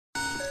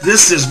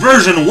This is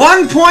version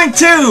 1.2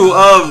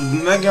 of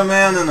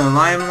MegaMan and the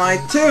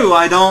Limelight 2.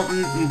 I don't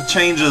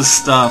change his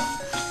stuff.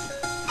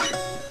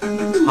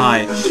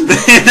 Hi.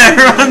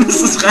 Everyone,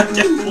 this is Red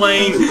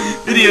playing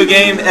video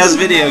game as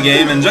video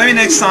game, and join me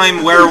next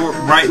time where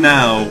right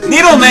now.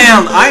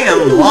 Needleman, I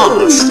am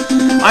lost.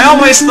 I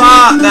always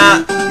thought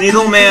that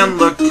Needleman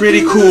looked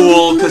pretty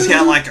cool because he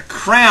had like a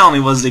crown.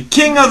 He was the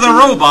king of the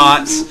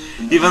robots,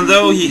 even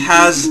though he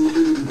has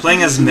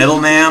playing as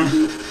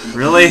Middleman.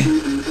 Really?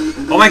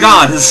 Oh my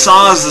god, his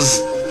saws is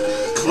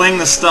cling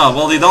the stuff.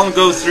 Well, they don't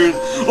go through.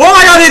 Oh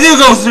my god, they do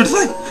go through the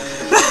thing!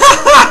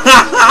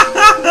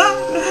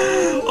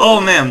 Oh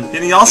man,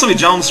 and he also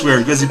jumps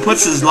weird because he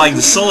puts his like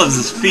the sole of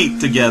his feet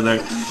together.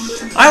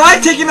 I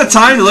like taking the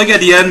time to look at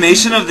the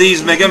animation of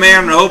these Mega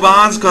Man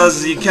robots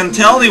because you can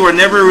tell they were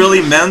never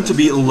really meant to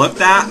be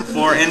looked at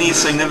for any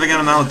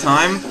significant amount of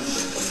time.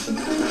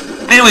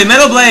 Anyway,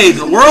 Metal Blade,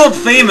 world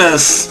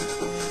famous,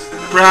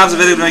 perhaps a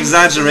bit of an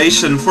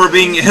exaggeration, for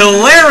being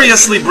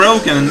hilariously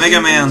broken in Mega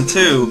Man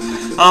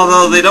 2.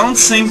 Although they don't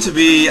seem to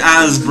be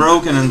as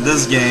broken in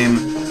this game.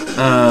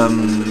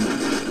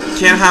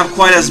 Can't have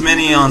quite as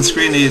many on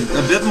screen.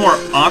 They're a bit more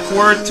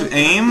awkward to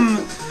aim.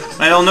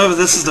 I don't know if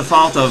this is the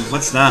fault of...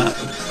 what's that?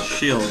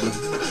 Shield.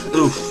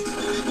 Oof.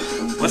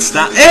 What's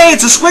that? Hey,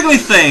 it's a squiggly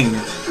thing!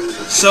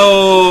 So...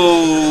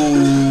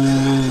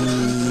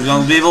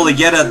 I'll be able to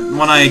get it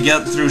when I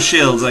get through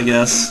shields, I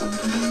guess.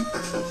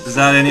 Is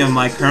that any of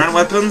my current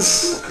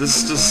weapons? This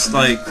is just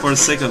like for the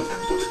sake of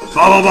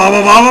bobble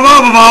bobble bobble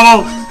bobble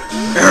bobble.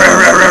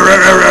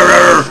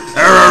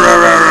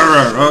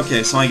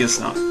 Okay, so I guess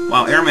not.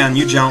 Wow, Airman,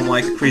 you jump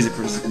like a crazy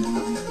person.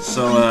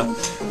 So,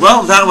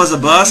 well, that was a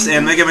bust,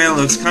 and Mega Man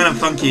looks kind of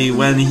funky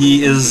when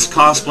he is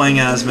cosplaying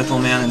as Metal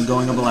Man and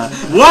going up a ladder.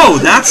 Whoa,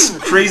 that's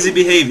crazy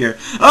behavior.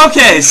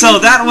 Okay, so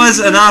that was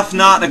enough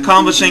not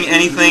accomplishing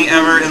anything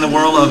ever in the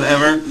world of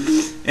ever.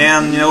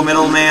 And, you know,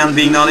 Metal Man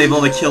being not able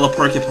to kill a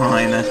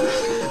porcupine.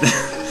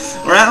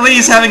 Or at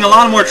least having a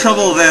lot more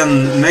trouble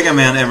than Mega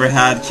Man ever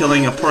had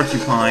killing a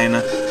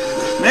porcupine.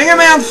 Mega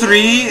Man 3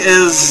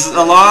 is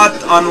a lot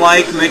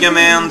unlike Mega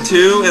Man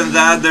 2 in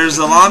that there's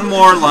a lot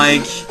more,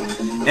 like,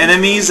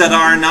 enemies that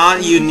are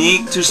not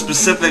unique to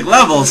specific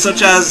levels,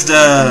 such as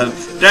the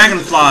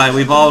Dragonfly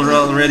we've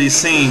already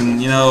seen,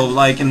 you know,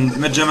 like in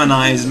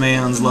Gemini's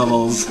Man's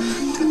levels.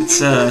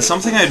 It's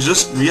something I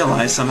just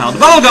realized somehow. The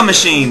Bubblegum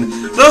Machine!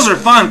 Those are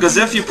fun, because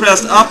if you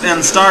pressed up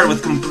and start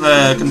with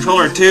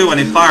controller 2 when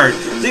it fired,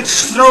 they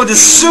throw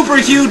this super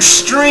huge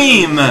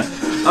stream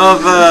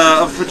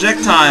of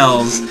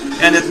projectiles,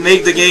 and it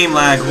made the game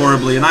lag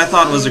horribly, and I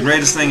thought it was the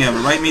greatest thing ever.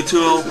 Right, Me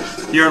Tool?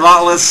 You're a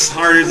lot less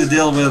harder to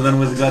deal with than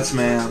with Guts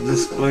Man.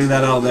 Just putting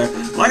that out there.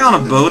 Like on a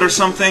boat or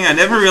something, I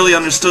never really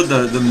understood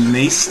the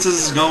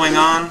mastes going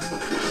on.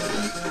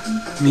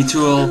 Me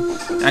Tool.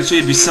 Actually,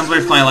 it'd be simpler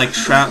if I, like,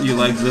 trapped you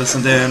like this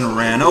and then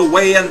ran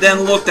away and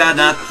then looked at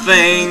that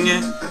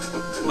thing.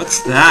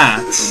 What's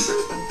that?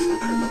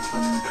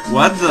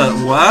 What the...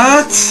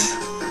 what?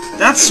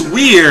 That's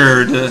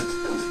weird.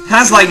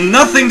 Has, like,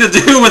 nothing to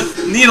do with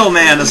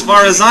Needleman, as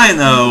far as I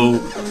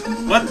know.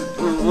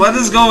 What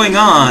is going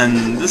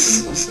on?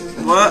 This...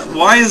 what?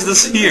 Why is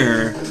this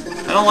here?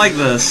 I don't like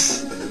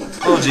this.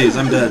 Oh, jeez,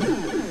 I'm dead.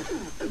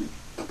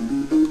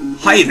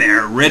 Hi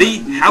there, ready?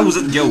 How's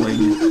it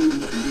going?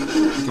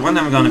 When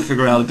am I gonna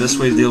figure out the best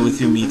way to deal with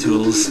you, Me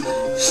Tools?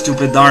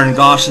 Stupid darn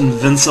gosh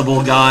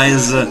invincible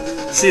guys.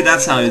 See,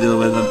 that's how you deal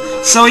with them.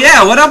 So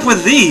yeah, what up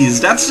with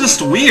these? That's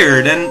just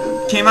weird and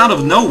came out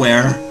of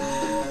nowhere.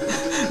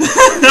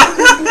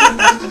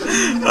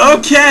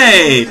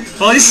 Okay!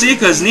 Well, you see,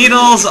 because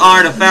needles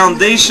are the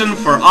foundation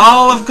for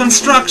all of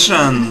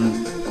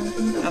construction.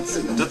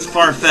 That's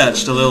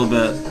far-fetched a little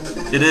bit.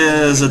 It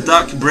is a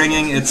duck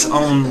bringing its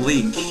own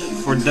leek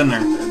for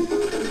dinner.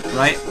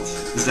 Right?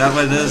 Is that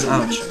what it is?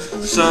 Ouch.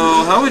 So,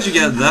 how would you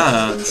get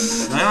that?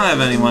 I don't have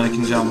anyone that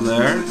can jump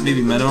there.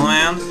 Maybe Metal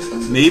Man?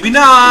 Maybe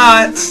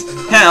not!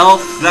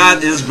 Health,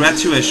 that is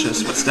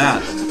gratuitous. What's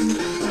that?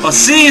 Oh,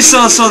 see,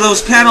 so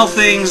those panel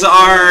things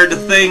are the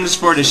things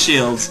for the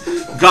shields.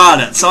 Got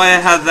it. So I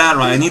had that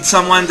right. I need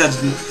someone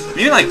that's...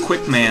 maybe like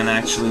Quickman,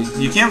 actually.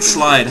 You can't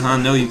slide, huh?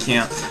 No, you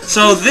can't.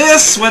 So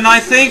this, when I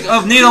think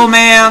of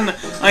Needleman,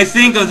 I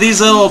think of these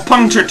little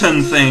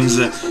puncturton things,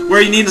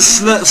 where you need to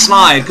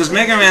slide, because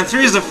Mega Man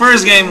 3 is the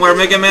first game where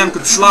Mega Man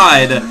could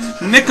slide.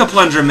 Mecha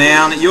Plunger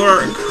Man,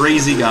 you're a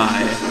crazy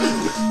guy.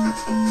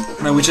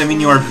 By which I mean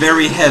you are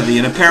very heavy,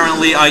 and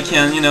apparently I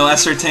can, you know,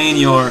 ascertain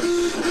your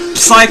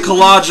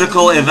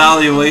psychological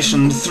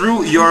evaluation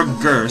through your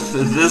girth.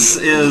 This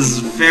is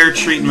fair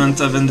treatment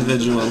of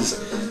individuals.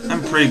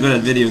 I'm pretty good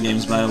at video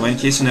games, by the way, in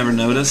case you never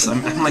noticed.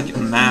 I'm like a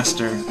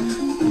master.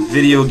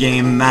 Video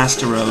game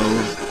mastero.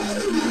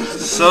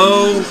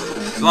 So,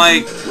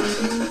 like,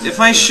 if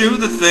I shoot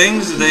the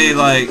things, they,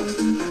 like,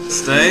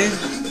 stay?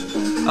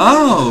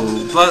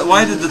 Oh, but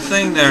why did the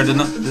thing there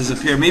not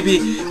disappear? Maybe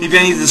I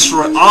need to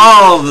destroy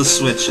all the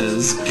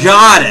switches.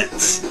 Got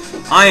it!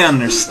 I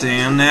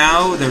understand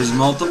now. There's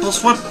multiple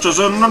switches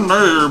in the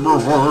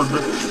neighborhood,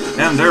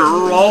 and they're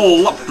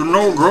all up to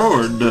no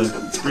good.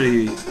 It's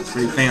pretty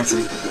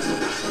fancy.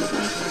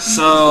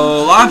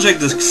 So logic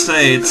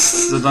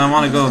states that I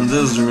want to go in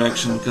this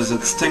direction because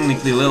it's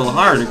technically a little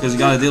harder because you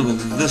got to deal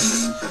with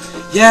this.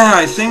 Yeah,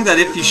 I think that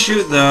if you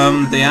shoot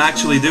them, they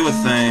actually do a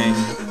thing.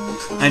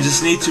 I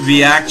just need to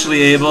be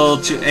actually able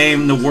to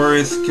aim the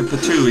worth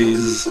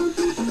Capatuis.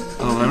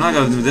 Oh, I'm not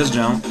gonna do this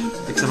jump,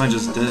 except I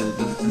just did.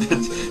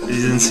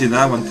 You didn't see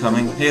that one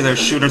coming. Hey there,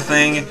 shooter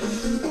thing.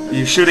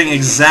 You're shooting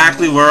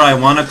exactly where I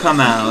want to come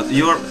out.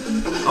 You're...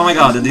 Oh my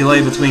god, the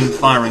delay between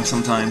firing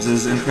sometimes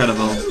is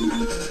incredible.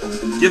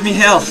 Give me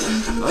health.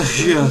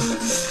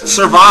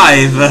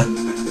 Survive.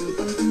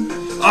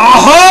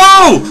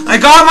 Oh-ho! I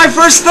got my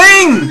first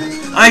thing!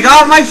 I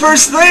got my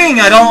first thing!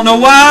 I don't know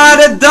what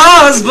it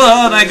does,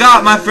 but I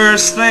got my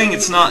first thing.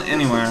 It's not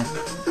anywhere.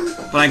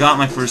 But I got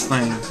my first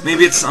thing.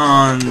 Maybe it's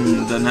on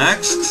the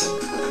next?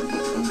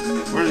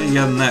 Where did you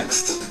get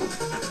next?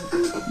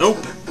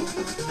 Nope.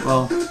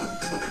 Well,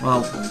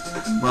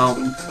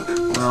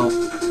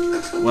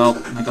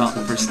 I got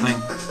the first thing.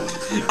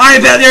 I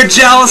bet your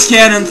jealous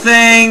cannon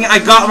thing! I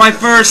got my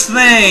first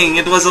thing!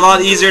 It was a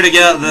lot easier to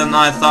get than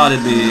I thought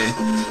it'd be.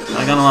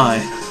 Not gonna lie.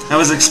 I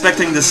was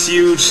expecting this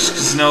huge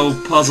snow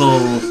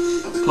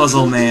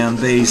puzzle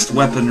man-based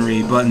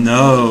weaponry, but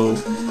no.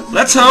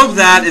 Let's hope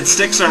that it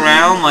sticks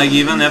around, like,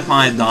 even if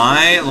I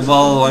die.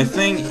 Well, I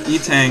think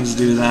E-tanks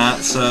do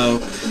that, so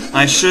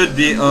I should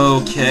be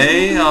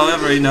okay.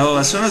 However, you know,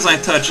 as soon as I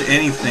touch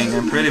anything,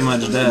 I'm pretty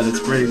much dead. It's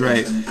pretty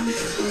great.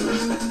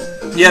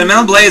 Yeah, the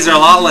metal blades are a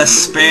lot less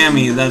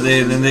spammy than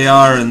they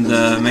are in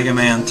the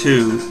MegaMan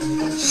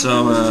 2.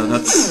 So,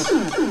 that's...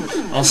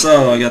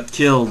 Also, I got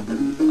killed.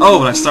 Oh,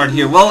 but I start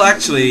here. Well,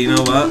 actually, you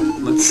know what?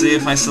 Let's see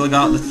if I still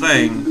got the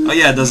thing. Oh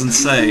yeah, it doesn't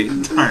say.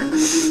 Darn.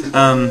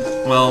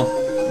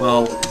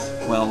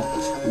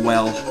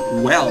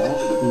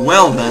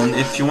 Well then,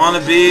 if you want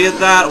to be it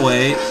that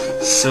way,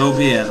 so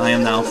be it. I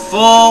am now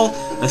full.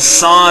 The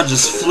saw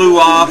just flew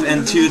off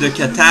into the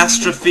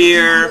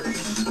stratosphere.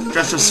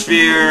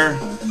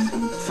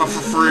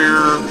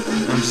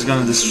 I'm just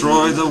gonna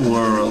destroy the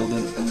world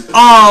and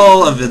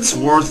all of its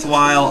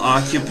worthwhile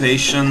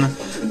occupation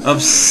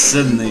of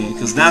Sydney,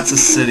 because that's a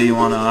city you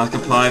want to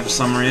occupy for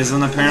some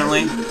reason,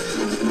 apparently.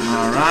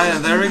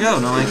 Alright, there we go.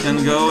 Now I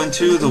can go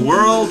into the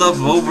world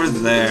of over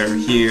there,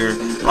 here.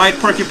 Right,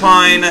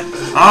 Porcupine.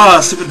 Ah,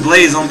 stupid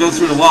blades don't go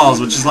through the walls,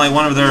 which is like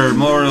one of their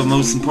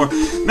most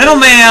important...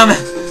 Middleman!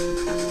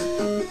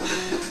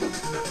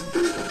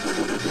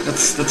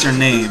 That's your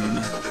name.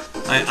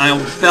 I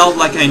felt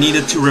like I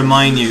needed to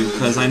remind you,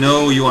 because I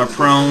know you are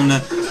prone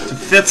to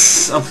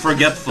fits of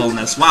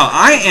forgetfulness. Wow,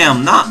 I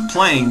am not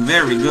playing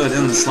very good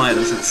in the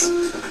slightest. It's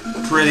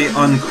pretty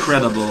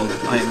uncredible.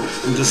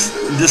 I'm just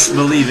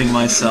disbelieving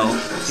myself.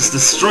 Just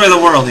destroy the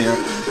world here.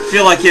 I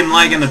feel like I'm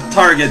like in a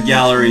target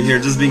gallery here,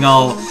 just being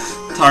all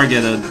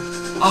targeted.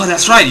 Oh,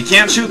 that's right, you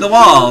can't shoot the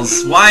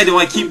walls. Why do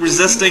I keep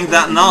resisting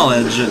that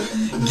knowledge?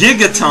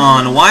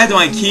 Gigaton, why do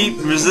I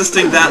keep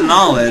resisting that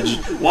knowledge?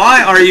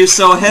 Why are you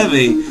so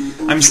heavy?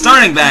 I'm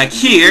starting back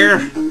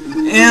here.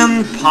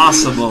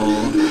 Impossible.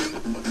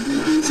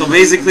 So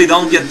basically,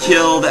 don't get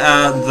killed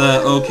at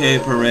the OK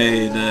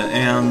Parade,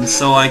 and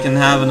so I can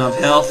have enough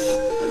health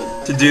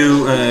to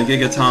do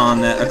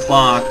Gigaton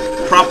o'clock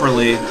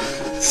properly.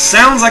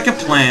 Sounds like a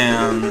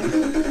plan.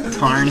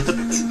 Darn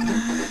it.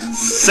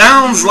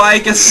 Sounds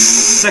like a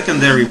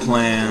secondary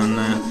plan.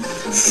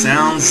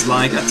 Sounds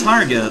like a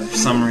target for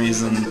some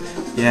reason.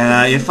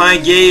 Yeah, if I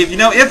gave,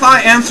 if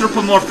I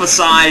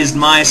anthropomorphized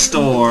my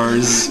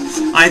stores,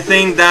 I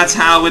think that's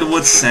how it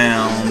would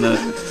sound.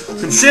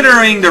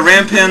 Considering the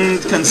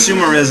rampant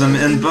consumerism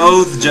in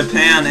both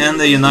Japan and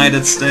the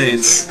United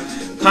States,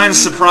 kind of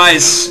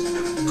surprised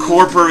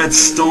corporate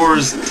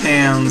stores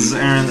tans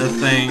aren't a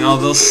thing.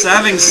 Although,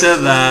 having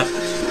said that,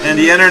 and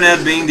the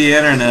internet being the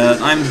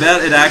internet, I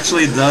bet it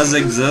actually does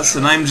exist,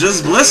 and I'm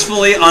just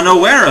blissfully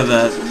unaware of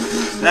it.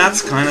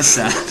 That's kind of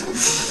sad.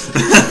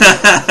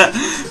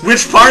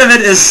 Which part of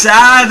it is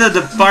sad?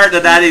 The part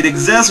that it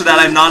exists or that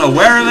I'm not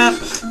aware of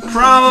it?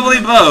 Probably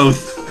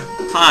both.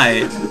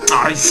 Hi.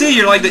 Oh, you see,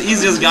 you're like the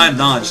easiest guy to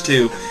dodge,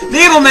 too.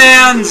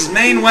 Needleman's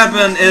main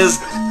weapon is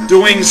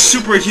doing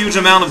super huge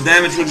amount of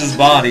damage with his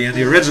body in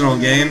the original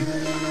game.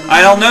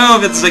 I don't know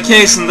if it's the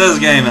case in this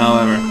game,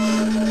 however.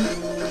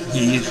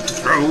 He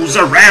throws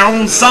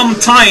around some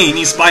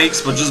tiny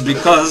spikes, but just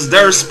because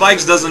they're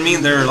spikes doesn't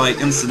mean they're, like,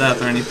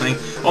 insta-death or anything.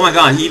 Oh my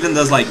god, he even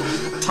does, like,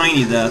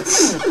 tiny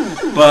deaths.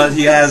 But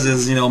he has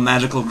his,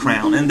 magical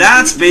crown. And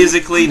that's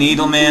basically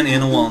Needleman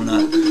in a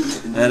walnut.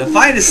 The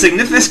fight is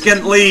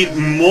significantly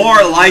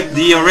more like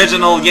the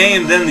original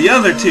game than the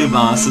other two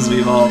bosses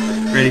we've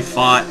already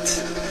fought.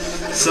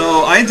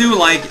 So I do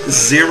like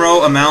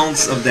 0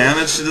 amounts of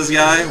damage to this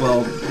guy.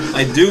 Well,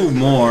 I do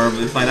more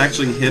if I'd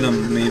actually hit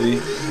him,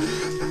 maybe.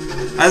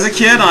 As a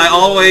kid, I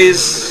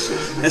always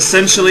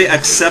essentially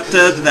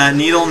accepted that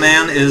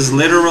Needleman is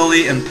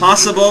literally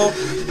impossible,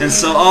 and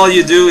so all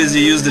you do is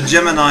you use the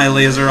Gemini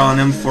laser on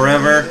him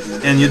forever,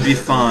 and you'd be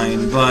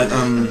fine. But,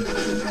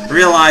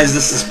 realize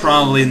this is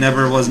probably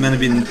never was meant to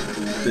be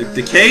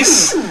the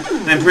case,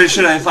 I'm pretty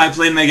sure that if I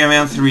played Mega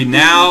Man 3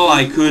 now,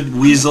 I could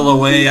weasel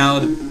away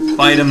out,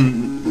 fight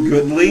him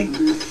goodly.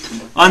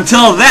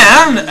 Until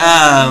then,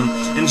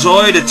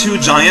 enjoy the 2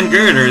 giant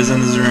girders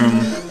in this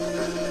room.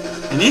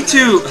 I need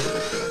to...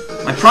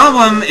 My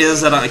problem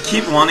is that I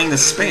keep wanting to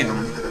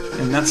spam,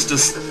 and that's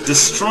just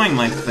destroying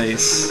my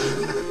face.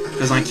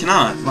 Because I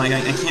cannot, like,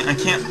 I can't,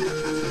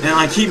 and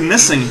I keep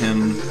missing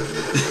him.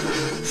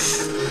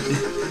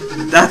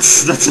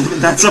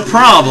 that's a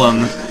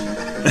problem.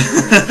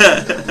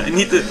 I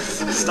need to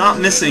stop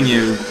missing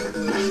you.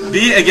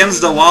 Be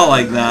against the wall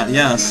like that,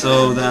 yeah,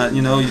 so that,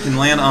 you know, you can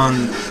land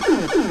on...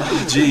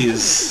 Oh,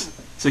 jeez.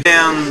 So you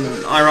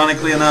can,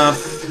 ironically enough...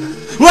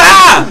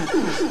 Wah!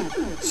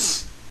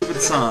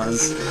 Stupid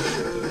saws.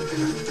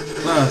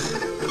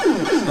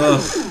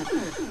 Ugh.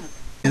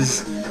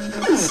 Is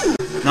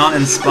not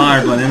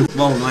inspired, but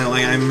well,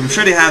 like, I'm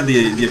sure they have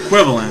the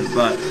equivalent,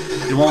 but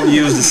it won't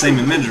use the same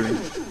imagery.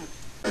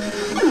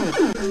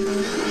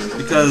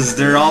 Because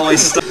they're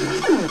always stuck.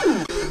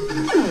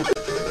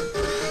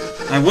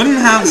 I wouldn't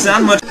have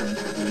that much.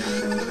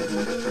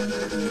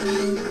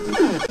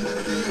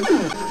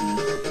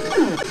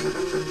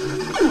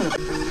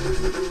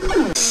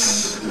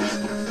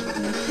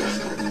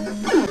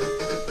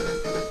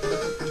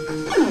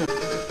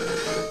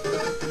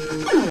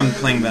 I'm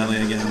playing badly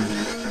again.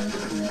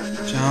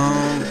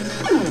 Jump.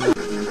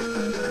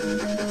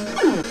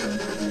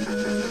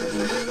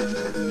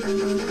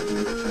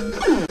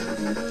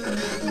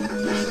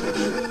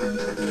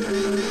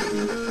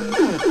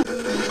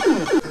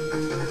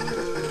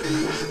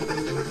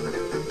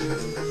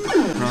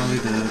 Probably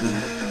dead.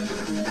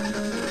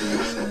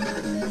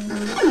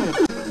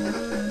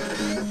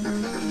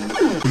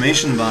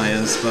 Information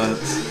bias, but...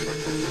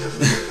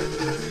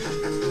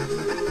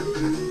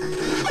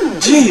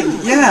 Gee,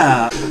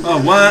 yeah!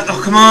 Oh, what?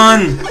 Oh, come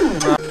on!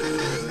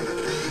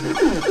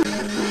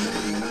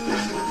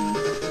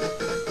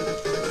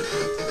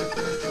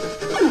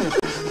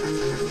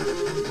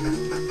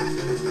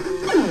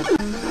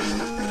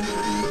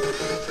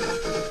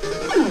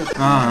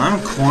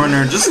 I'm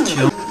cornered, just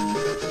kill.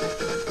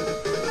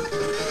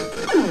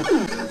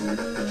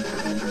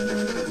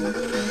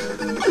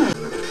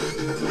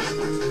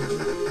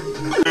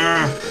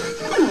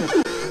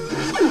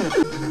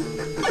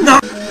 No!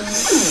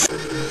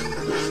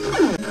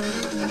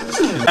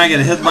 I get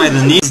hit by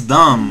the knees,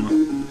 dumb.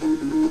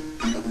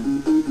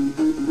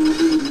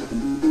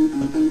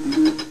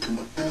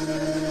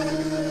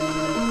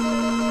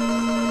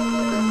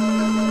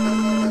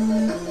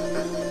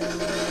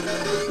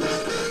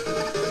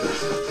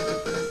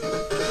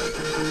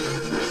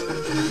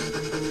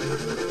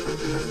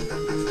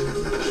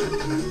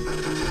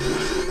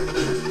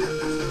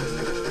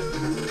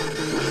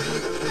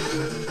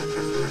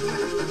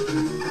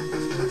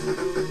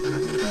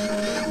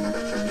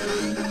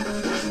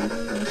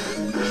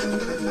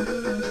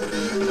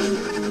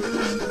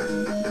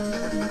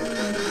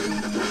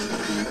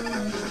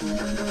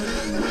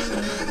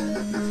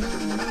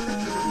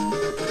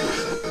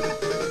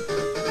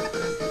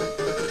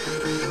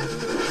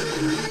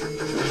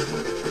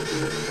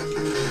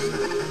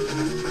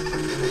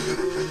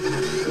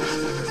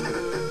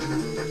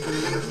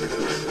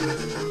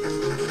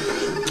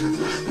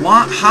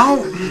 What?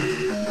 How?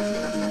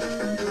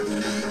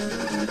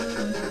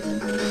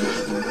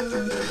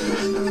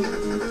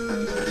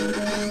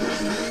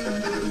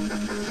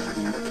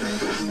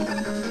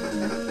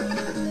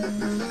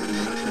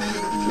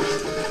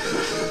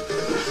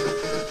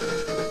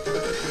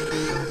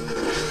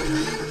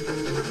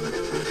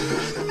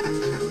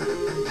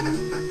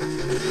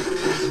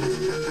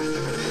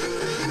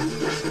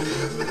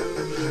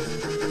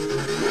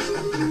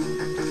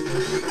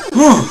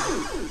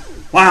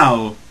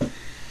 Wow.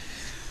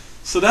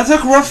 So that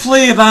took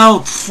roughly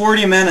about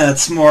 40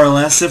 minutes, more or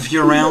less, if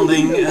you're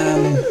rounding.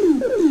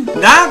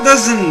 That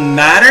doesn't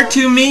matter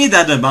to me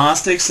that the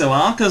boss takes a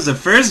while, because the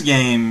first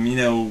game, you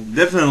know,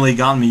 definitely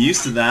got me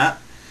used to that.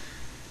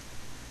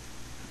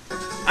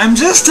 I'm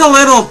just a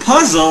little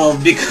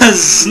puzzled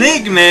because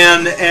Snake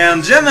Man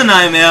and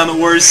Gemini Man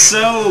were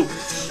so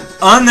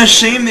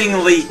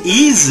unashamedly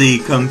easy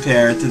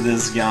compared to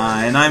this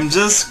guy, and I'm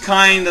just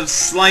kind of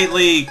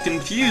slightly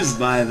confused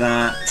by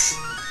that.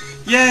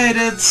 Yeah, it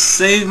did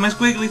save my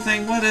squiggly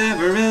thing,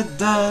 whatever it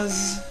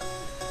does.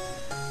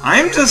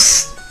 I'm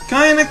just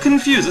kinda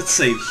confused. Let's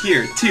save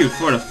here, too,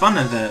 for the fun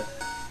of it.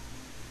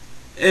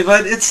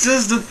 But it's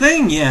just the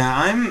thing, yeah,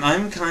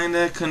 I'm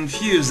kinda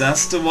confused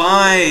as to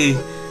why...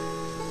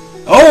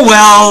 Oh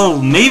well,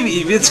 maybe,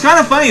 it's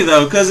kinda funny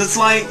though, because it's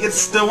like,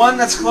 it's the one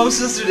that's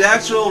closest to the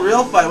actual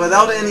real fight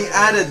without any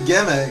added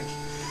gimmick.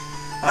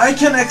 I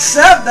can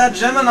accept that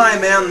Gemini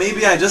Man,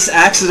 maybe I just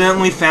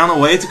accidentally found a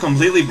way to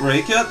completely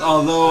break it,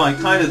 although I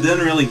kinda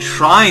didn't really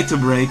try to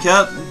break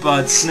it,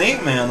 but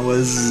Snake Man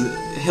was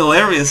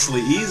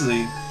hilariously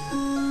easy.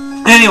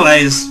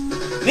 Anyways,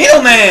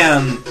 Needle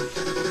Man!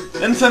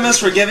 Infamous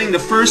for giving the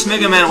first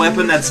Mega Man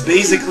weapon that's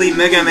basically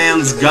Mega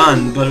Man's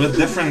gun, but with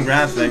different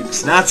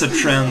graphics. That's a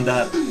trend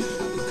that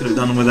you could have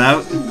done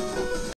without.